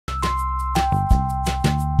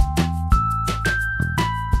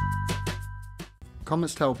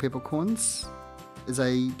Comet's tail peppercorns is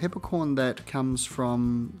a peppercorn that comes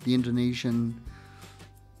from the Indonesian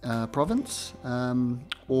province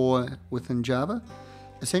or within Java.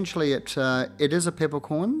 Essentially, it is a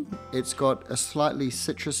peppercorn. It's got a slightly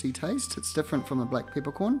citrusy taste. It's different from a black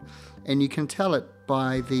peppercorn, and you can tell it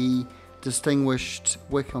by the distinguished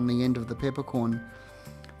wick on the end of the peppercorn.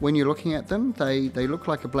 When you're looking at them, they look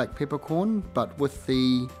like a black peppercorn, but with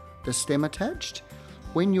the stem attached.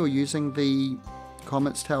 When you're using the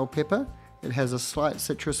Comet's tail pepper, it has a slight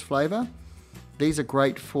citrus flavour. These are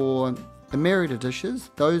great for the merrier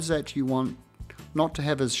dishes, those that you want not to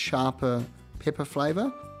have as sharper pepper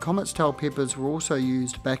flavour. Comet's tail peppers were also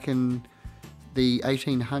used back in the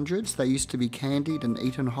 1800s. They used to be candied and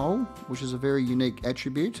eaten whole, which is a very unique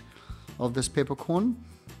attribute of this peppercorn.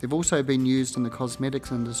 They've also been used in the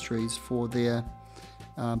cosmetics industries for their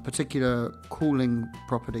particular cooling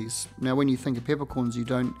properties. Now, when you think of peppercorns, you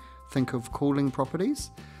don't think of cooling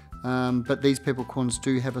properties, but these peppercorns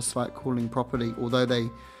do have a slight cooling property, although they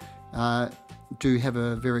do have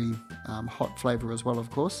a very hot flavour as well, of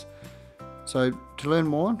course. So to learn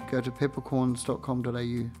more, go to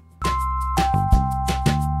peppercorns.com.au.